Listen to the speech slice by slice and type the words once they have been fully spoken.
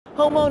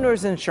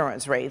Homeowners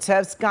insurance rates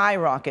have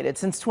skyrocketed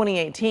since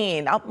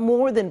 2018, up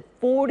more than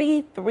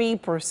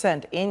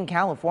 43% in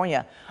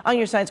California. On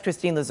your side's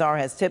Christine Lazar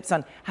has tips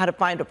on how to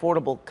find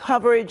affordable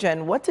coverage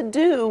and what to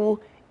do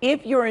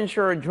if your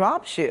insurer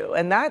drops you,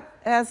 and that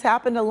has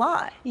happened a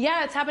lot.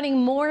 Yeah, it's happening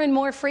more and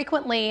more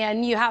frequently,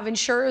 and you have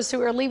insurers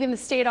who are leaving the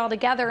state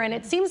altogether, and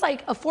it seems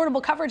like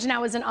affordable coverage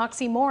now is an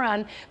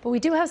oxymoron, but we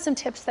do have some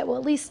tips that will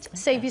at least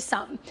save you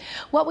some.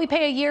 What we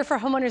pay a year for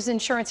homeowners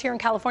insurance here in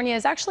California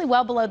is actually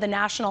well below the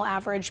national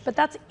average, but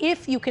that's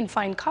if you can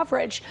find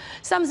coverage.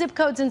 Some zip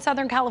codes in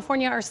Southern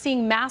California are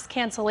seeing mass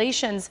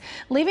cancellations,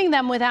 leaving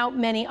them without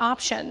many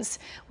options.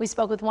 We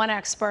spoke with one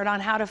expert on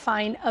how to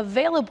find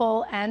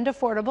available and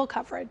affordable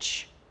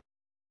coverage.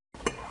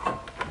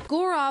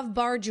 Gaurav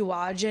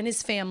Bardwaj and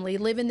his family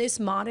live in this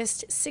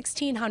modest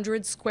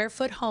 1,600 square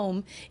foot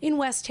home in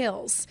West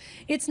Hills.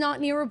 It's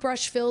not near a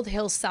brush-filled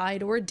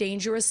hillside or a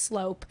dangerous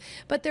slope,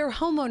 but their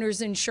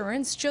homeowner's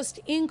insurance just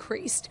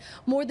increased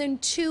more than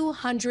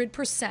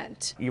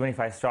 200%. Even if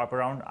I shop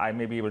around, I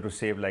may be able to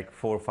save like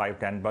 $4, $5,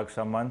 $10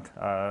 a month,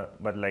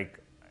 but like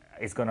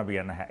it's gonna be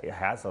a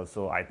hassle,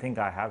 so I think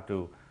I have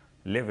to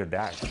live with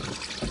that.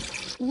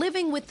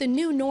 Living with the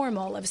new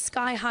normal of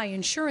sky-high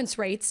insurance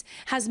rates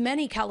has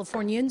many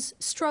Californians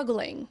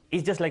struggling.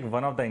 It's just like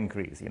one of the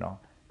increase,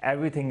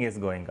 everything is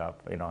going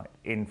up,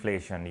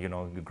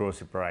 inflation,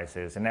 grocery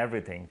prices and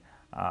everything.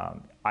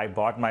 I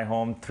bought my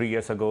home 3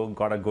 years ago,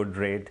 got a good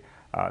rate.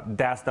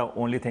 That's the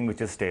only thing which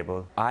is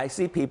stable. I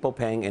see people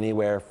paying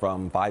anywhere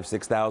from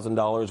 $5,000,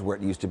 $6,000 where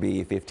it used to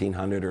be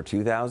 $1,500 or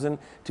 $2,000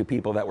 to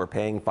people that were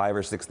paying $5,000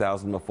 or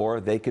 $6,000 before.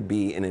 They could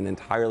be in an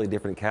entirely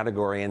different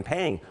category and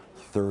paying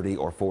 $30,000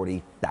 or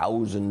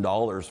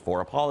 $40,000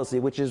 for a policy,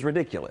 which is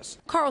ridiculous.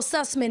 Carl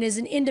Sussman is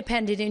an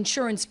independent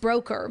insurance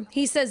broker.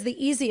 He says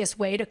the easiest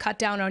way to cut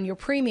down on your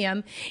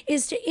premium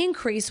is to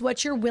increase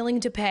what you're willing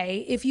to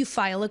pay if you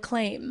file a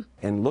claim.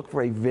 And look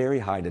for a very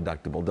high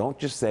deductible. Don't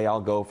just say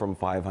I'll go from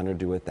 $500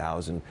 to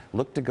 $1,000.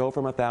 Look to go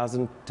from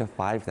 $1,000 to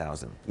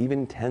 $5,000,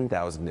 even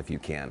 $10,000 if you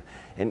can.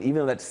 And even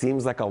though that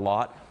seems like a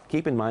lot,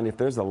 keep in mind if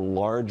there's a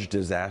large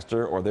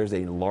disaster or there's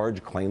a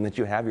large claim that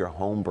you have, your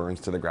home burns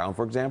to the ground,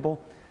 for example,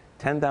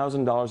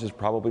 $10,000 is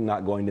probably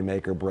not going to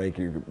make or break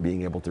you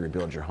being able to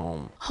rebuild your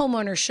home.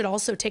 Homeowners should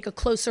also take a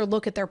closer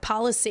look at their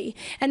policy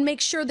and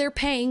make sure they're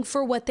paying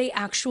for what they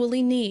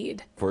actually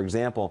need. For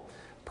example,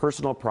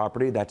 personal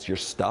property, that's your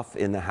stuff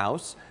in the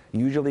house,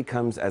 usually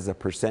comes as a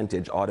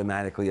percentage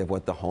automatically of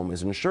what the home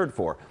is insured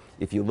for.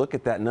 If you look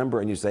at that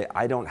number and you say,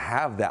 I don't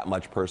have that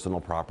much personal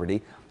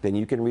property, then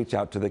you can reach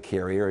out to the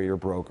carrier or your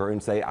broker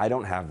and say, I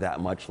don't have that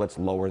much, let's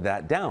lower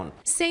that down.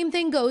 Same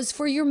thing goes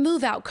for your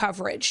move-out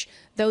coverage.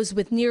 Those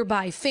with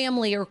nearby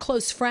family or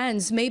close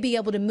friends may be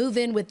able to move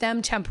in with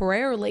them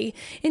temporarily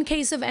in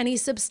case of any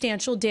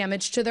substantial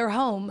damage to their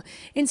home,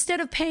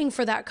 instead of paying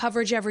for that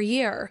coverage every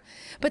year.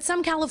 But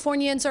some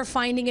Californians are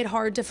finding it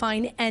hard to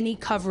find any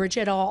coverage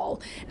at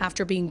all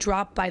after being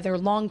dropped by their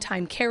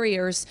longtime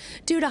carriers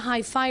due to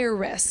high fire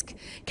risk.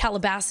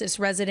 Calabasas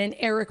resident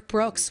Eric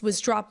Brooks was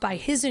dropped by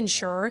his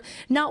insurer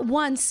not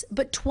once,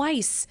 but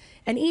twice.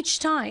 And each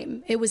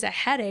time it was a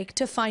headache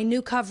to find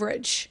new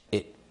coverage.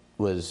 It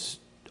was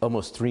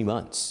almost 3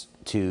 months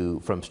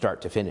from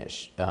start to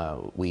finish.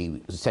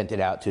 We sent it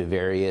out to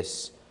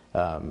various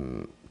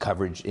insurance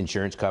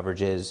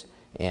coverages,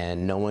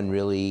 and no one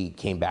really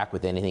came back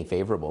with anything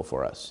favorable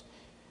for us.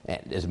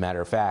 And as a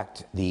matter of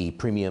fact, the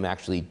premium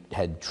actually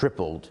had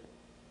tripled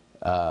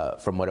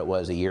from what it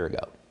was a year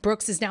ago.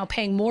 Brooks is now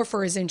paying more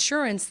for his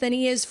insurance than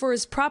he is for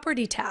his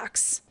property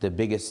tax. The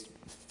biggest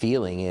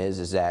feeling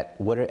is that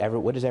what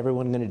is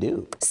everyone going to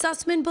do?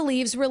 Sussman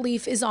believes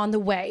relief is on the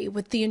way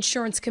with the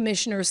insurance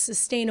commissioner's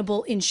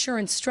sustainable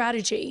insurance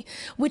strategy,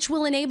 which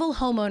will enable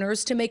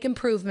homeowners to make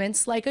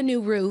improvements like a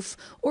new roof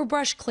or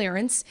brush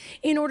clearance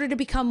in order to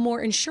become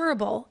more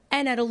insurable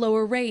and at a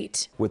lower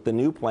rate. With the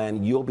new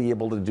plan, you'll be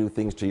able to do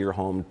things to your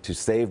home to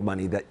save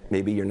money that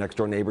maybe your next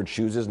door neighbor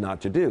chooses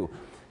not to do.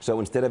 So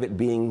instead of it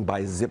being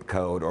by zip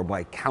code or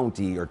by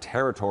county or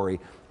territory,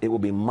 it will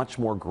be much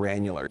more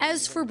granular.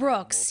 As for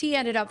Brooks, he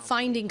ended up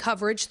finding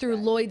coverage through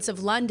Lloyd's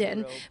of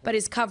London, but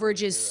his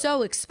coverage is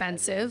so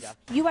expensive.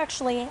 You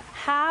actually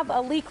have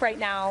a leak right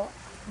now,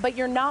 but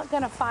you're not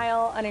going to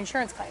file an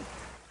insurance claim.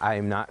 I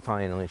am not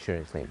filing an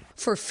insurance claim.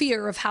 For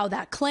fear of how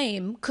that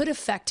claim could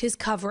affect his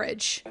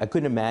coverage. I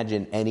couldn't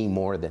imagine any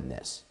more than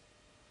this.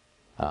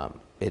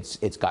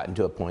 It's gotten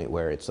to a point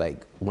where it's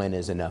like, when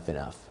is enough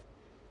enough?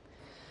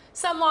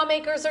 Some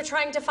lawmakers are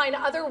trying to find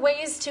other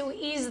ways to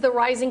ease the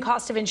rising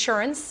cost of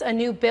insurance. A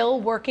new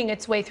bill working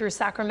its way through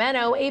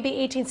Sacramento, AB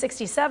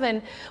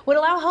 1867, would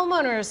allow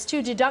homeowners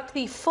to deduct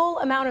the full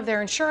amount of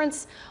their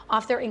insurance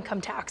off their income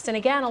tax. And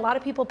again, a lot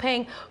of people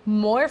paying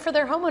more for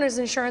their homeowners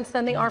insurance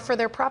than they are for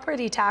their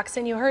property tax.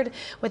 And you heard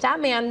with that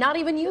man not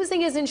even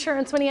using his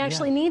insurance when he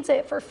actually needs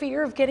it for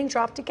fear of getting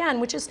dropped again,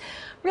 which is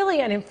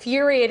really an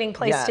infuriating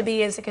place to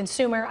be as a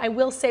consumer. I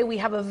will say we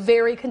have a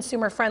very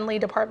consumer-friendly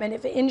Department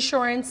of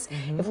Insurance.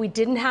 If we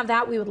didn't have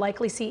that, we would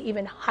likely see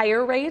even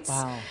higher rates.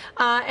 Wow.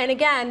 And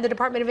again, the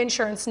Department of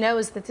Insurance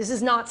knows that this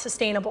is not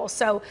sustainable.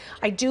 So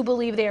I do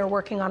believe they are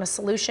working on a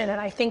solution,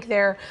 and I think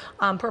their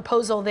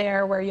proposal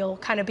there, where you'll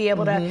kind of be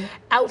able to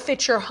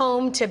outfit your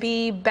home to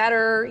be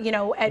better, you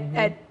know,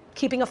 at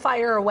keeping a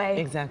fire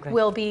away, exactly,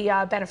 will be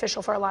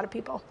beneficial for a lot of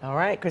people. All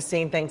right,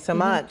 Christine, thanks so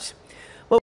much.